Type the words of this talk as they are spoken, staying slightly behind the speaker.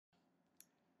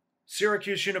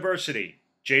Syracuse University,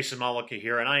 Jason Malika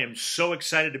here, and I am so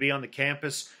excited to be on the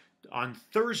campus on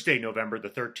Thursday, November the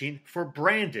 13th for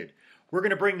Branded. We're going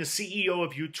to bring the CEO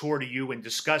of You tour to you and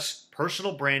discuss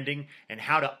personal branding and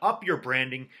how to up your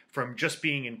branding from just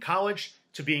being in college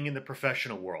to being in the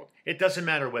professional world. It doesn't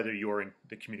matter whether you're in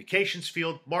the communications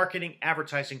field, marketing,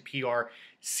 advertising, PR,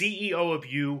 CEO of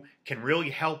You can really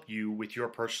help you with your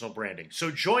personal branding.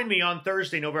 So join me on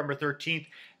Thursday, November 13th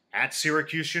at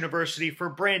Syracuse University for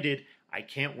Branded. I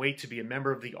can't wait to be a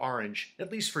member of the Orange,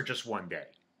 at least for just one day.